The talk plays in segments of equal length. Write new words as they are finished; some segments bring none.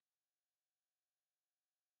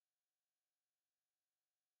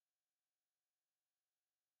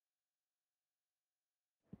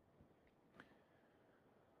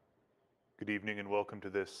Good evening and welcome to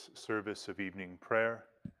this service of evening prayer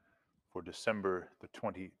for December the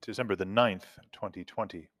 9th,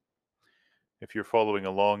 2020. If you're following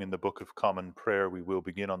along in the Book of Common Prayer, we will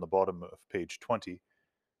begin on the bottom of page 20.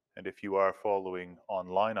 And if you are following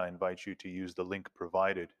online, I invite you to use the link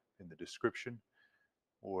provided in the description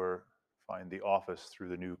or find the office through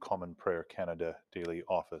the new Common Prayer Canada Daily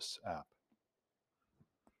Office app.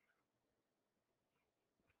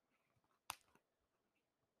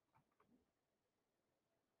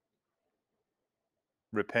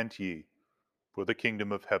 Repent ye, for the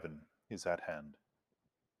kingdom of heaven is at hand.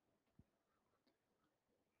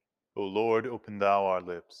 O Lord, open thou our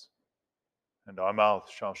lips, and our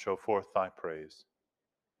mouth shall show forth thy praise.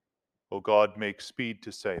 O God, make speed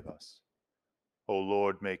to save us. O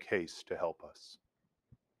Lord, make haste to help us.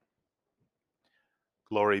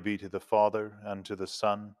 Glory be to the Father, and to the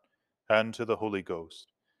Son, and to the Holy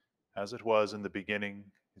Ghost, as it was in the beginning,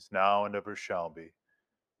 is now, and ever shall be,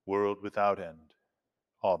 world without end.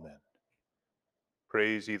 Amen.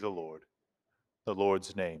 Praise ye the Lord. The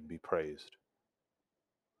Lord's name be praised.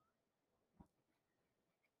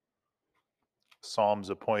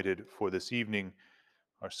 Psalms appointed for this evening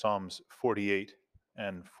are Psalms 48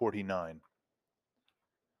 and 49.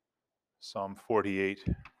 Psalm 48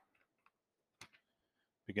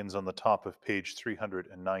 begins on the top of page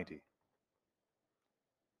 390.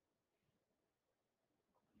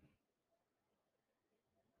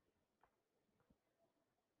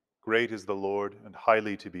 Great is the Lord, and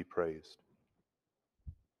highly to be praised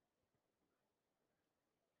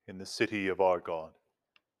in the city of our God.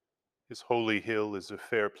 His holy hill is a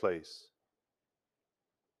fair place,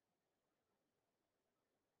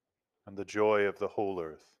 and the joy of the whole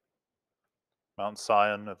earth. Mount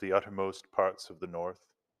Sion of the uttermost parts of the north,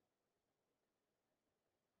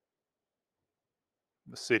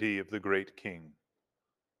 the city of the great King.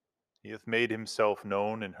 He hath made himself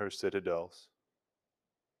known in her citadels,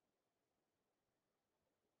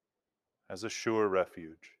 as a sure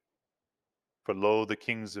refuge. For lo, the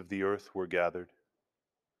kings of the earth were gathered,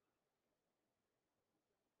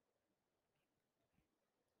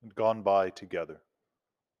 and gone by together.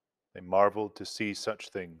 They marveled to see such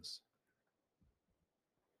things.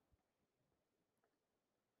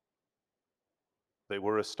 They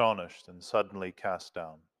were astonished and suddenly cast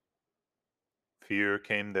down. Fear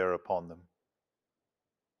came there upon them.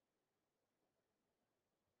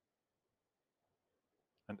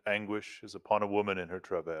 And anguish is upon a woman in her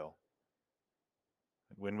travail.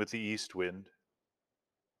 And when with the east wind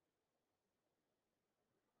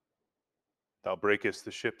thou breakest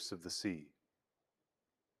the ships of the sea,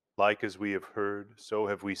 like as we have heard, so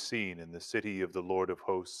have we seen in the city of the Lord of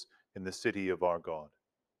hosts, in the city of our God.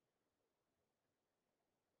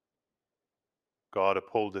 God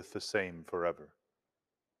upholdeth the same forever.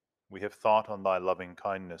 We have thought on thy loving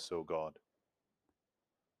kindness, O God,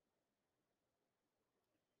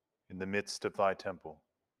 in the midst of thy temple.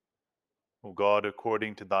 O God,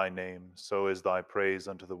 according to thy name, so is thy praise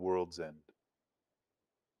unto the world's end.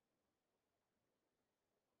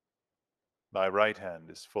 Thy right hand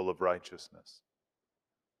is full of righteousness.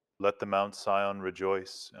 Let the Mount Sion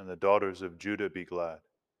rejoice, and the daughters of Judah be glad.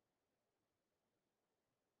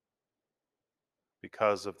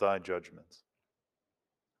 Because of thy judgments.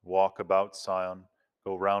 Walk about Sion,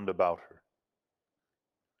 go round about her,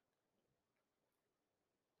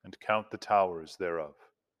 and count the towers thereof.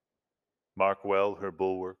 Mark well her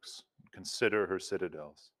bulwarks, and consider her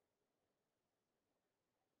citadels,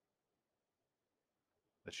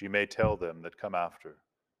 that ye may tell them that come after.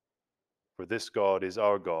 For this God is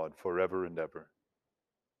our God forever and ever.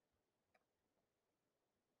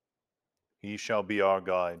 He shall be our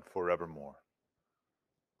guide forevermore.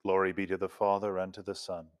 Glory be to the Father, and to the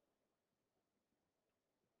Son,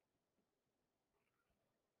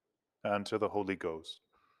 and to the Holy Ghost,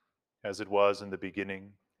 as it was in the beginning,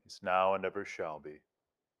 is now, and ever shall be,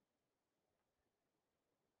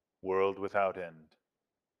 world without end.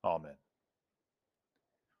 Amen.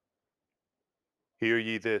 Hear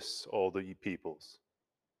ye this, all the peoples.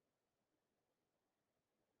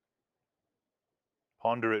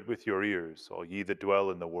 Ponder it with your ears, all ye that dwell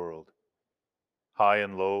in the world, high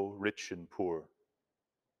and low, rich and poor,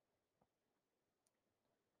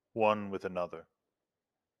 one with another.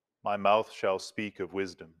 My mouth shall speak of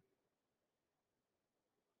wisdom,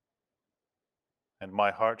 and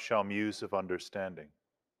my heart shall muse of understanding.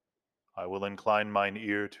 I will incline mine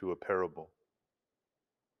ear to a parable,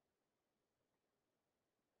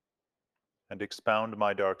 and expound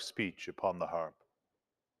my dark speech upon the harp.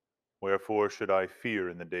 Wherefore should I fear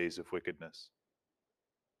in the days of wickedness?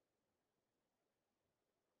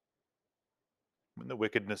 when the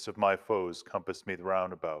wickedness of my foes compass me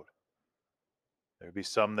round about. There be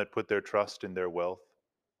some that put their trust in their wealth,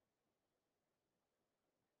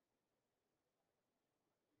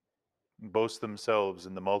 and boast themselves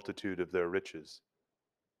in the multitude of their riches.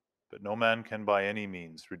 But no man can by any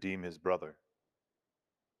means redeem his brother,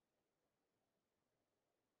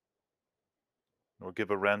 nor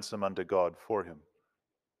give a ransom unto God for him,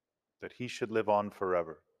 that he should live on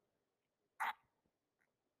forever,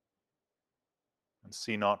 and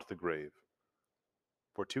see not the grave.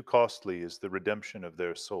 For too costly is the redemption of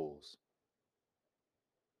their souls.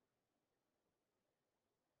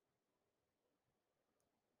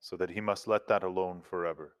 So that he must let that alone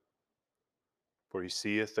forever. For he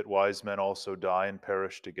seeth that wise men also die and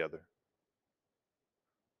perish together,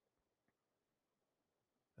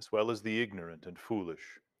 as well as the ignorant and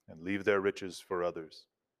foolish, and leave their riches for others.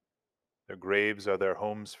 Their graves are their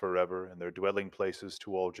homes forever, and their dwelling places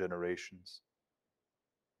to all generations.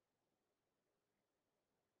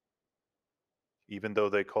 Even though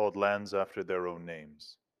they called lands after their own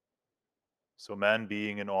names. So man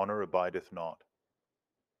being in honor abideth not.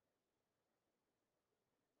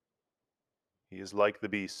 He is like the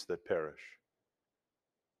beasts that perish.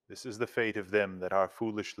 This is the fate of them that are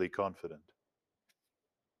foolishly confident,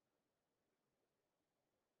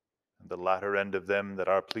 and the latter end of them that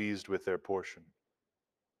are pleased with their portion.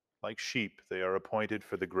 Like sheep they are appointed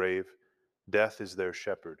for the grave, death is their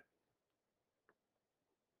shepherd.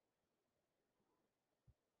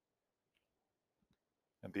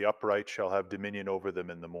 And the upright shall have dominion over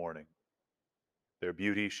them in the morning. Their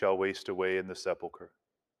beauty shall waste away in the sepulchre.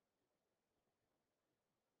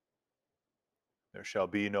 There shall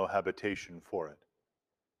be no habitation for it.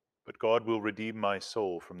 But God will redeem my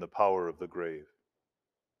soul from the power of the grave.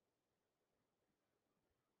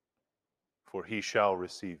 For he shall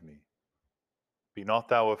receive me. Be not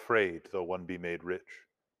thou afraid, though one be made rich,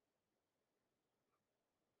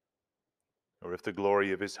 or if the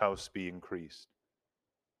glory of his house be increased.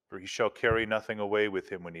 For he shall carry nothing away with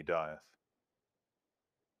him when he dieth.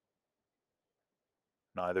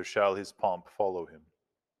 Neither shall his pomp follow him.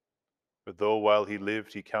 For though while he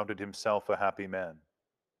lived he counted himself a happy man,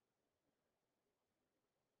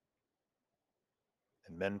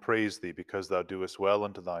 and men praise thee because thou doest well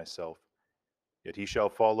unto thyself, yet he shall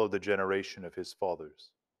follow the generation of his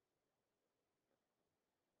fathers,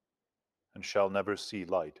 and shall never see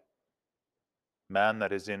light. Man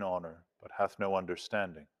that is in honor, but hath no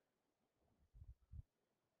understanding,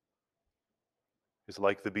 is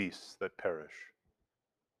like the beasts that perish.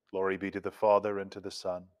 Glory be to the Father, and to the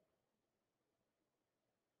Son,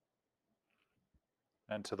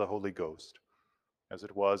 and to the Holy Ghost, as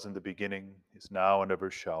it was in the beginning, is now, and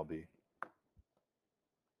ever shall be,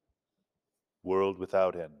 world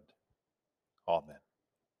without end. Amen.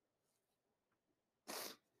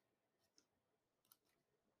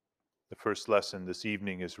 The first lesson this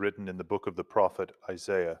evening is written in the book of the prophet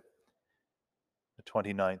Isaiah, the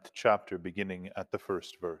 29th chapter, beginning at the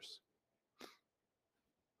first verse.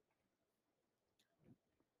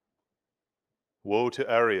 Woe to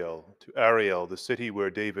Ariel, the city where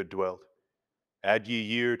David dwelt. Add ye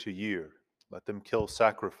year to year, let them kill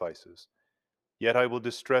sacrifices. Yet I will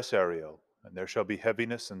distress Ariel, and there shall be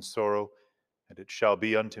heaviness and sorrow, and it shall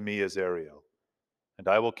be unto me as Ariel. And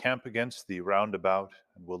I will camp against thee round about,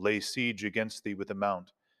 and will lay siege against thee with a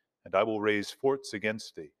mount, and I will raise forts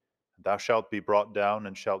against thee. And thou shalt be brought down,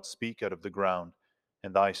 and shalt speak out of the ground,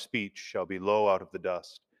 and thy speech shall be low out of the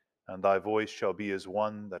dust, and thy voice shall be as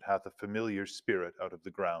one that hath a familiar spirit out of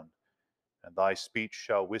the ground, and thy speech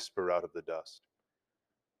shall whisper out of the dust.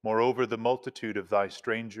 Moreover, the multitude of thy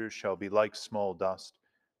strangers shall be like small dust,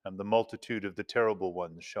 and the multitude of the terrible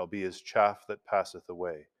ones shall be as chaff that passeth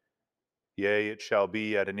away. Yea, it shall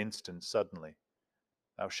be at an instant suddenly.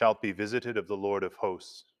 Thou shalt be visited of the Lord of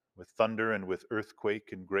hosts, with thunder and with earthquake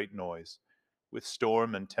and great noise, with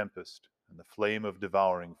storm and tempest, and the flame of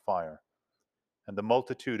devouring fire. And the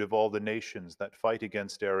multitude of all the nations that fight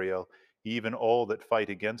against Ariel, even all that fight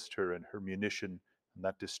against her and her munition, and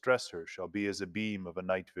that distress her, shall be as a beam of a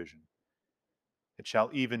night vision. It shall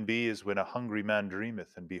even be as when a hungry man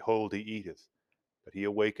dreameth, and behold, he eateth, but he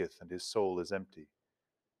awaketh, and his soul is empty.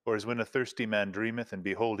 Or as when a thirsty man dreameth, and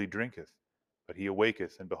behold, he drinketh, but he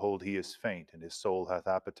awaketh, and behold, he is faint, and his soul hath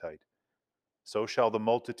appetite. So shall the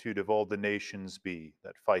multitude of all the nations be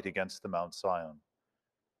that fight against the Mount Sion.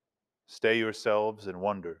 Stay yourselves and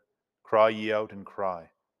wonder, cry ye out and cry.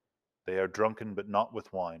 They are drunken, but not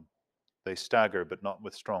with wine. They stagger, but not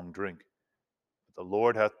with strong drink. But the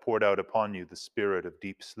Lord hath poured out upon you the spirit of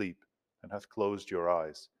deep sleep, and hath closed your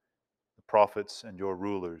eyes. The prophets and your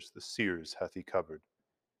rulers, the seers, hath he covered.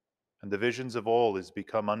 And the visions of all is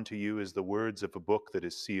become unto you as the words of a book that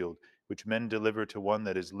is sealed, which men deliver to one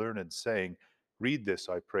that is learned, saying, Read this,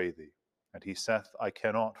 I pray thee. And he saith, I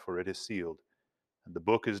cannot, for it is sealed. And the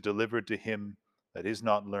book is delivered to him that is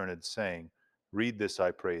not learned, saying, Read this,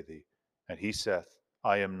 I pray thee. And he saith,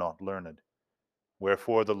 I am not learned.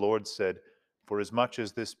 Wherefore the Lord said, Forasmuch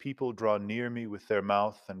as this people draw near me with their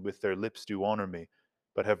mouth, and with their lips do honor me,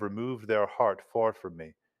 but have removed their heart far from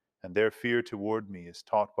me, and their fear toward me is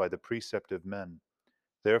taught by the precept of men.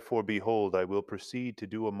 Therefore, behold, I will proceed to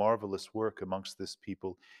do a marvelous work amongst this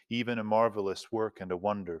people, even a marvelous work and a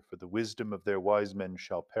wonder, for the wisdom of their wise men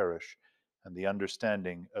shall perish, and the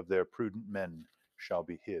understanding of their prudent men shall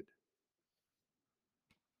be hid.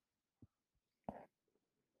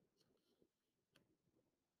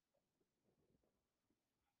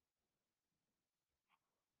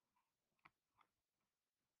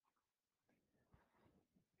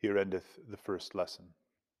 Here endeth the first lesson.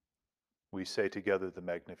 We say together the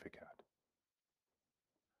Magnificat.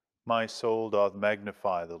 My soul doth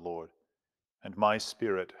magnify the Lord, and my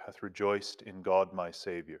spirit hath rejoiced in God my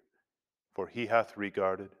Saviour, for he hath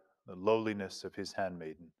regarded the lowliness of his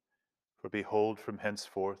handmaiden. For behold, from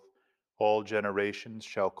henceforth all generations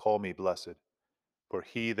shall call me blessed. For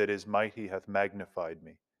he that is mighty hath magnified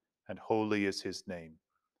me, and holy is his name.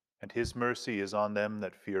 And his mercy is on them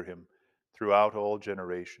that fear him throughout all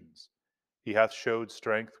generations. He hath showed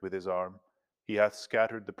strength with his arm. He hath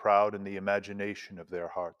scattered the proud in the imagination of their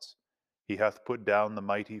hearts. He hath put down the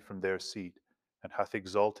mighty from their seat, and hath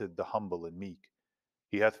exalted the humble and meek.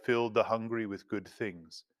 He hath filled the hungry with good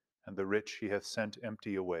things, and the rich he hath sent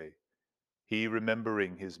empty away. He,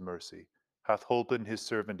 remembering his mercy, hath holpen his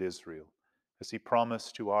servant Israel, as he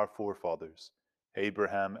promised to our forefathers,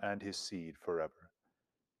 Abraham and his seed forever.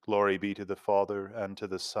 Glory be to the Father, and to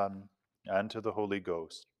the Son, and to the Holy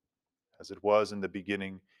Ghost, as it was in the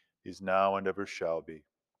beginning, is now, and ever shall be,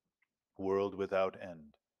 world without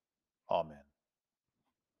end. Amen.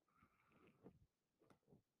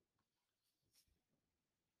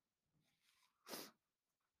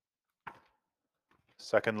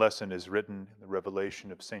 Second lesson is written in the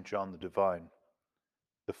Revelation of St. John the Divine,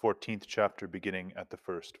 the 14th chapter, beginning at the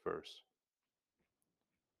first verse.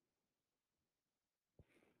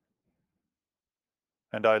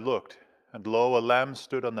 And I looked, and lo, a Lamb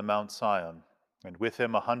stood on the Mount Sion, and with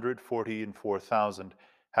him 144,000,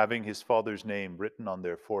 having his Father's name written on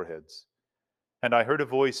their foreheads. And I heard a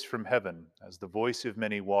voice from heaven, as the voice of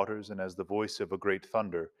many waters, and as the voice of a great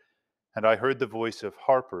thunder. And I heard the voice of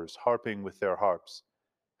harpers harping with their harps.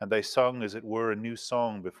 And they sung as it were a new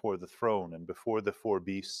song before the throne, and before the four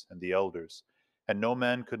beasts and the elders. And no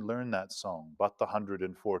man could learn that song, but the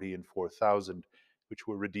 144,000, which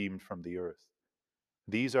were redeemed from the earth.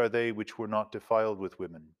 These are they which were not defiled with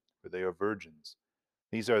women, for they are virgins.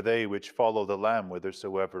 These are they which follow the Lamb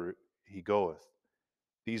whithersoever he goeth.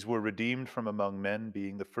 These were redeemed from among men,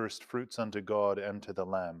 being the first fruits unto God and to the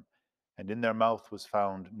Lamb. And in their mouth was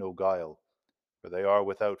found no guile, for they are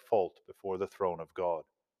without fault before the throne of God.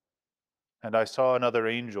 And I saw another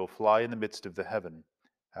angel fly in the midst of the heaven,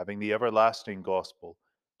 having the everlasting gospel,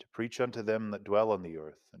 to preach unto them that dwell on the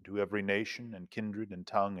earth, and to every nation, and kindred, and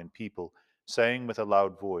tongue, and people, saying with a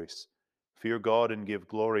loud voice, Fear God, and give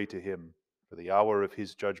glory to him, for the hour of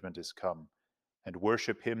his judgment is come, and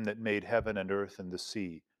worship him that made heaven and earth and the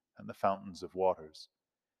sea, and the fountains of waters.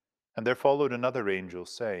 And there followed another angel,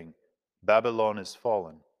 saying, Babylon is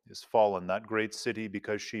fallen, that great city,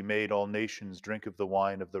 because she made all nations drink of the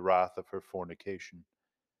wine of the wrath of her fornication.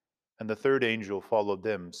 And the third angel followed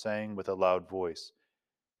them, saying with a loud voice,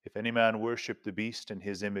 If any man worship the beast in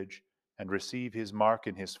his image, and receive his mark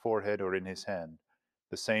in his forehead or in his hand,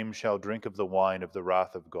 the same shall drink of the wine of the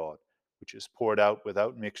wrath of God, which is poured out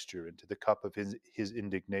without mixture into the cup of his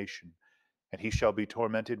indignation. And he shall be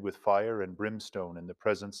tormented with fire and brimstone in the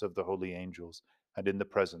presence of the holy angels, and in the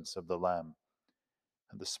presence of the Lamb.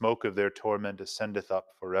 And the smoke of their torment ascendeth up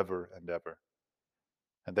for ever and ever.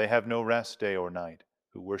 And they have no rest day or night,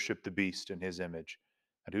 who worship the beast in his image,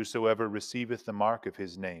 and whosoever receiveth the mark of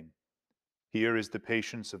his name. Here is the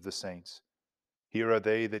patience of the saints. Here are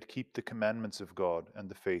they that keep the commandments of God and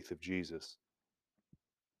the faith of Jesus.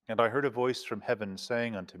 And I heard a voice from heaven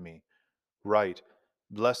saying unto me, Write,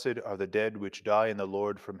 Blessed are the dead which die in the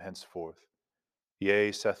Lord from henceforth.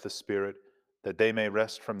 Yea, saith the Spirit, that they may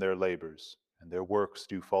rest from their labors, and their works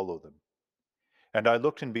do follow them. And I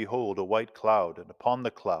looked, and behold, a white cloud, and upon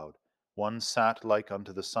the cloud one sat like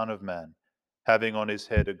unto the Son of Man, having on his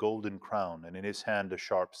head a golden crown, and in his hand a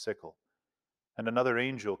sharp sickle. And another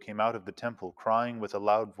angel came out of the temple, crying with a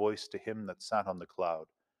loud voice to him that sat on the cloud,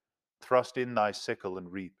 Thrust in thy sickle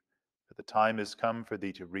and reap, for the time is come for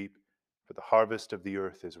thee to reap, for the harvest of the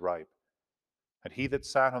earth is ripe. And he that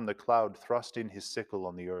sat on the cloud thrust in his sickle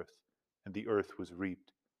on the earth, and the earth was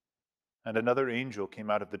reaped. And another angel came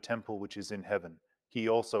out of the temple which is in heaven, he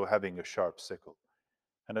also having a sharp sickle.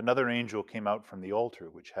 And another angel came out from the altar,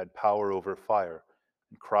 which had power over fire,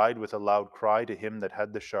 and cried with a loud cry to him that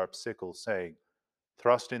had the sharp sickle, saying,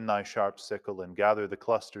 Thrust in thy sharp sickle, and gather the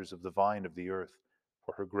clusters of the vine of the earth,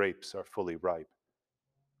 for her grapes are fully ripe.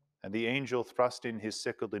 And the angel thrust in his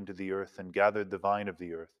sickle into the earth, and gathered the vine of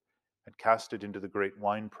the earth, and cast it into the great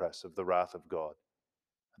winepress of the wrath of God.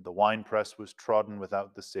 And the winepress was trodden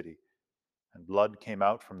without the city, and blood came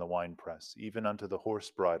out from the winepress, even unto the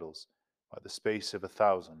horse bridles, by the space of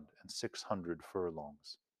 1,600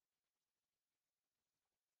 furlongs.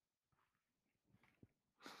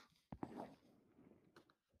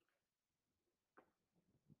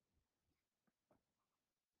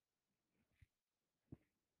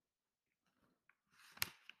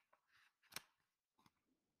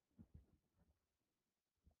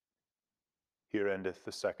 Here endeth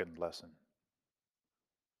the second lesson.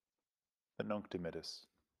 The Nunc Dimittis.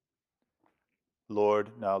 Lord,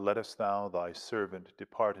 now lettest thou thy servant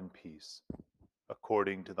depart in peace,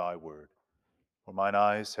 according to thy word. For mine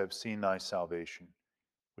eyes have seen thy salvation,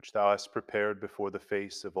 which thou hast prepared before the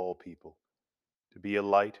face of all people, to be a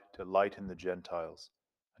light to lighten the Gentiles,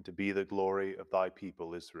 and to be the glory of thy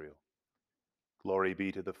people Israel. Glory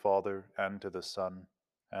be to the Father, and to the Son,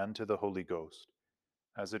 and to the Holy Ghost,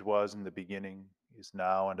 as it was in the beginning, is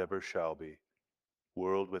now, and ever shall be,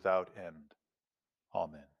 world without end.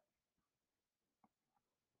 Amen.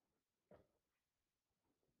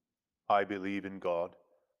 I believe in God,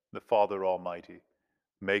 the Father Almighty,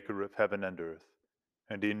 maker of heaven and earth,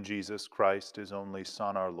 and in Jesus Christ, his only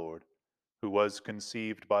Son, our Lord, who was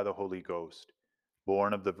conceived by the Holy Ghost,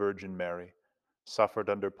 born of the Virgin Mary, suffered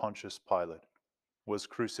under Pontius Pilate, was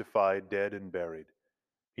crucified, dead, and buried.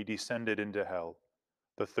 He descended into hell.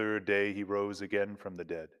 The third day he rose again from the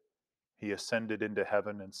dead. He ascended into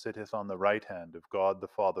heaven and sitteth on the right hand of God the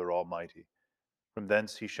Father Almighty. From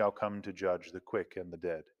thence he shall come to judge the quick and the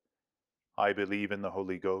dead. I believe in the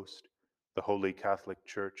Holy Ghost, the holy Catholic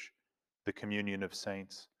Church, the communion of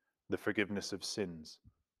saints, the forgiveness of sins,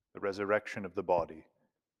 the resurrection of the body,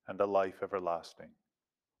 and a life everlasting.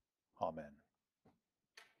 Amen.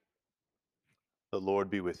 The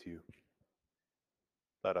Lord be with you.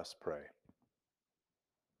 Let us pray.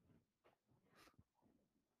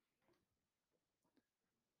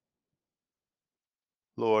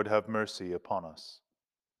 Lord, have mercy upon us.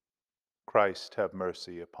 Christ, have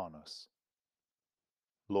mercy upon us.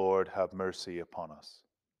 Lord, have mercy upon us.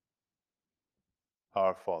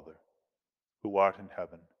 Our Father, who art in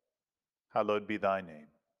heaven, hallowed be thy name.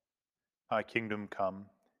 Thy kingdom come,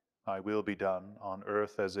 thy will be done, on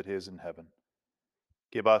earth as it is in heaven.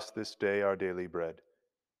 Give us this day our daily bread,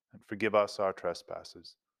 and forgive us our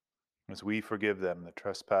trespasses, as we forgive them that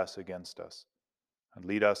trespass against us. And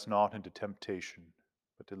lead us not into temptation,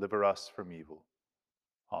 but deliver us from evil.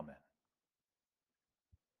 Amen.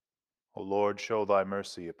 O Lord, show thy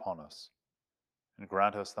mercy upon us, and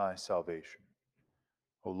grant us thy salvation.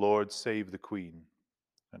 O Lord, save the Queen,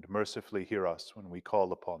 and mercifully hear us when we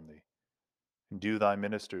call upon thee. Endue thy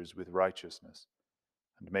ministers with righteousness,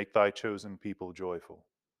 and make thy chosen people joyful.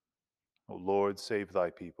 O Lord, save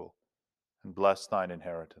thy people, and bless thine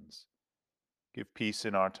inheritance. Give peace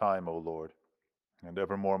in our time, O Lord, and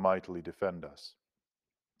evermore mightily defend us.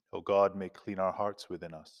 O God, make clean our hearts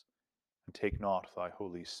within us, and take not thy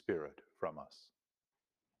Holy Spirit from us.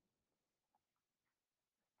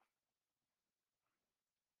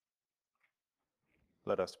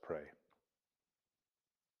 Let us pray.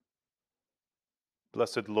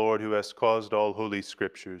 Blessed Lord, who hast caused all holy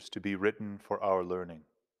scriptures to be written for our learning,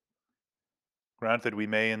 grant that we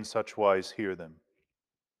may in such wise hear them,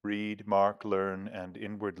 read, mark, learn, and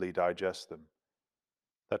inwardly digest them,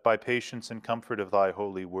 that by patience and comfort of thy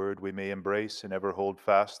holy word we may embrace and ever hold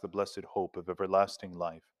fast the blessed hope of everlasting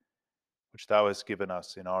life, which thou hast given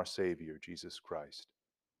us in our Savior, Jesus Christ.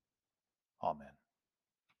 Amen.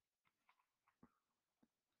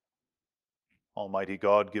 Almighty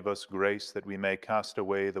God, give us grace that we may cast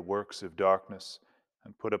away the works of darkness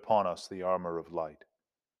and put upon us the armor of light.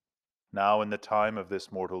 Now in the time of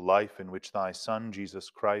this mortal life in which thy Son, Jesus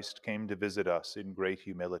Christ, came to visit us in great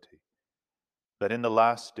humility, that in the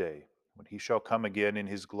last day, when he shall come again in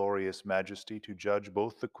his glorious majesty to judge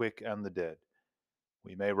both the quick and the dead,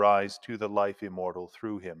 we may rise to the life immortal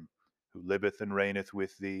through him who liveth and reigneth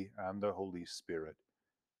with thee and the Holy Spirit,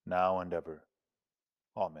 now and ever.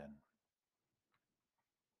 Amen.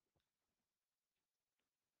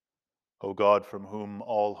 O God, from whom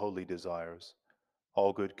all holy desires,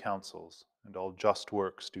 all good counsels and all just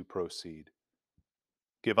works do proceed.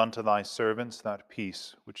 Give unto thy servants that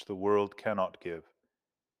peace which the world cannot give,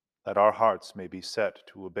 that our hearts may be set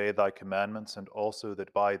to obey thy commandments, and also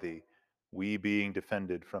that by thee, we being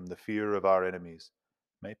defended from the fear of our enemies,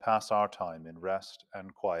 may pass our time in rest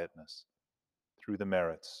and quietness, through the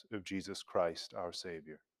merits of Jesus Christ our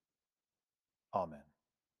Saviour. Amen.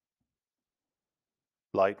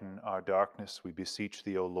 Lighten our darkness, we beseech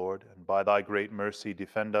thee, O Lord, and by thy great mercy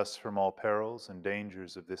defend us from all perils and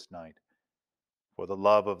dangers of this night, for the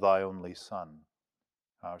love of thy only Son,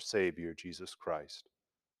 our Saviour, Jesus Christ.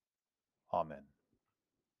 Amen.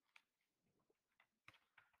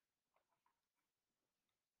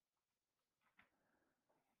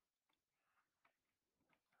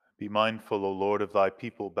 Be mindful, O Lord, of thy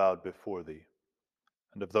people bowed before thee,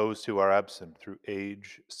 and of those who are absent through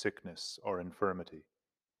age, sickness, or infirmity.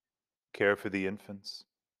 Care for the infants,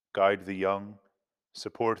 guide the young,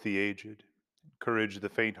 support the aged, encourage the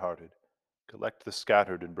faint-hearted, collect the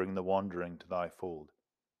scattered, and bring the wandering to thy fold.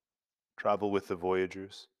 Travel with the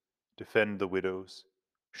voyagers, defend the widows,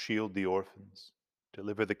 shield the orphans,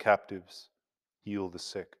 deliver the captives, heal the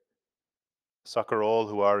sick. Succor all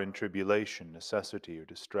who are in tribulation, necessity, or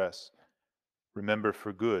distress. Remember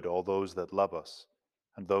for good all those that love us,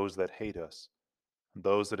 and those that hate us, and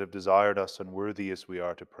those that have desired us unworthy as we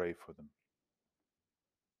are to pray for them.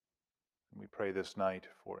 And we pray this night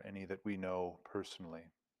for any that we know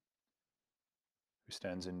personally who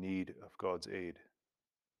stands in need of God's aid.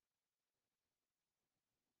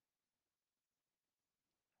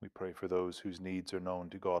 We pray for those whose needs are known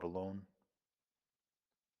to God alone,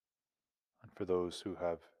 and for those who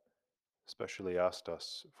have especially asked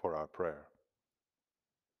us for our prayer.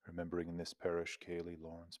 Remembering in this parish Kaylee,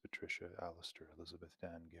 Lawrence, Patricia, Alistair, Elizabeth,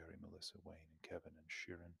 Dan, Gary, Melissa, Wayne, and Kevin, and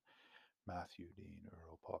Sharon, Matthew, Dean,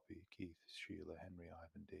 Earl, Poppy, Keith, Sheila, Henry,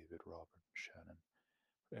 Ivan, David, Robert, Shannon,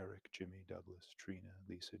 Eric, Jimmy, Douglas, Trina,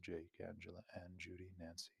 Lisa, Jake, Angela, Ann, Judy,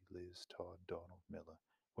 Nancy, Liz, Todd, Donald, Milla,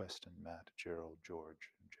 Weston, Matt, Gerald, George,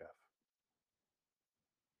 and Jeff.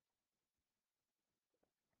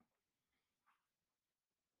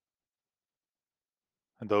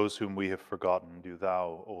 And those whom we have forgotten, do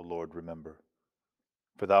thou, O Lord, remember.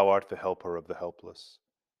 For thou art the helper of the helpless,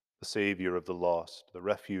 the Saviour of the lost, the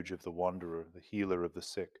refuge of the wanderer, the healer of the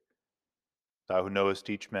sick. Thou who knowest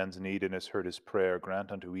each man's need and hast heard his prayer,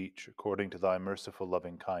 grant unto each, according to thy merciful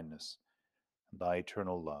loving kindness, and thy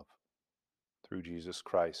eternal love, through Jesus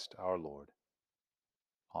Christ our Lord.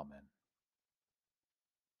 Amen.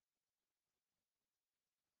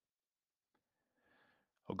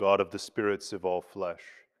 O God of the spirits of all flesh,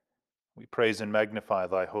 we praise and magnify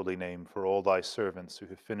thy holy name for all thy servants who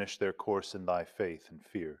have finished their course in thy faith and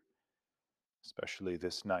fear, especially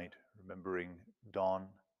this night, remembering Dawn,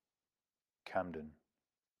 Camden,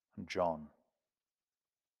 and John.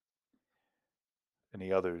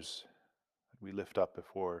 Any others that we lift up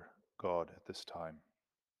before God at this time.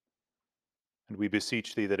 And we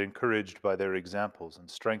beseech thee that, encouraged by their examples and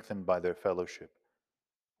strengthened by their fellowship,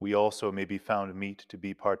 we also may be found meet to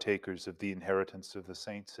be partakers of the inheritance of the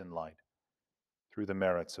saints in light, through the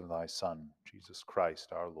merits of thy Son, Jesus Christ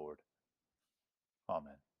our Lord.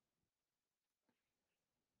 Amen.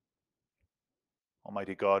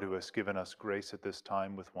 Almighty God, who hast given us grace at this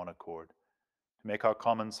time with one accord, to make our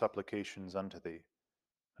common supplications unto thee,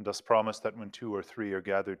 and dost promise that when 2 or 3 are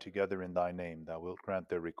gathered together in thy name, thou wilt grant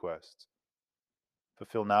their requests.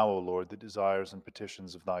 Fulfill now, O Lord, the desires and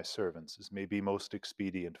petitions of thy servants, as may be most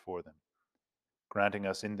expedient for them, granting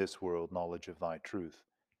us in this world knowledge of thy truth,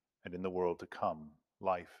 and in the world to come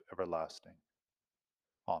life everlasting.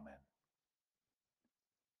 Amen.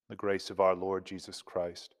 The grace of our Lord Jesus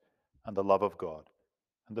Christ, and the love of God,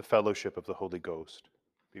 and the fellowship of the Holy Ghost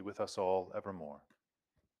be with us all evermore.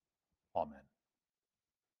 Amen.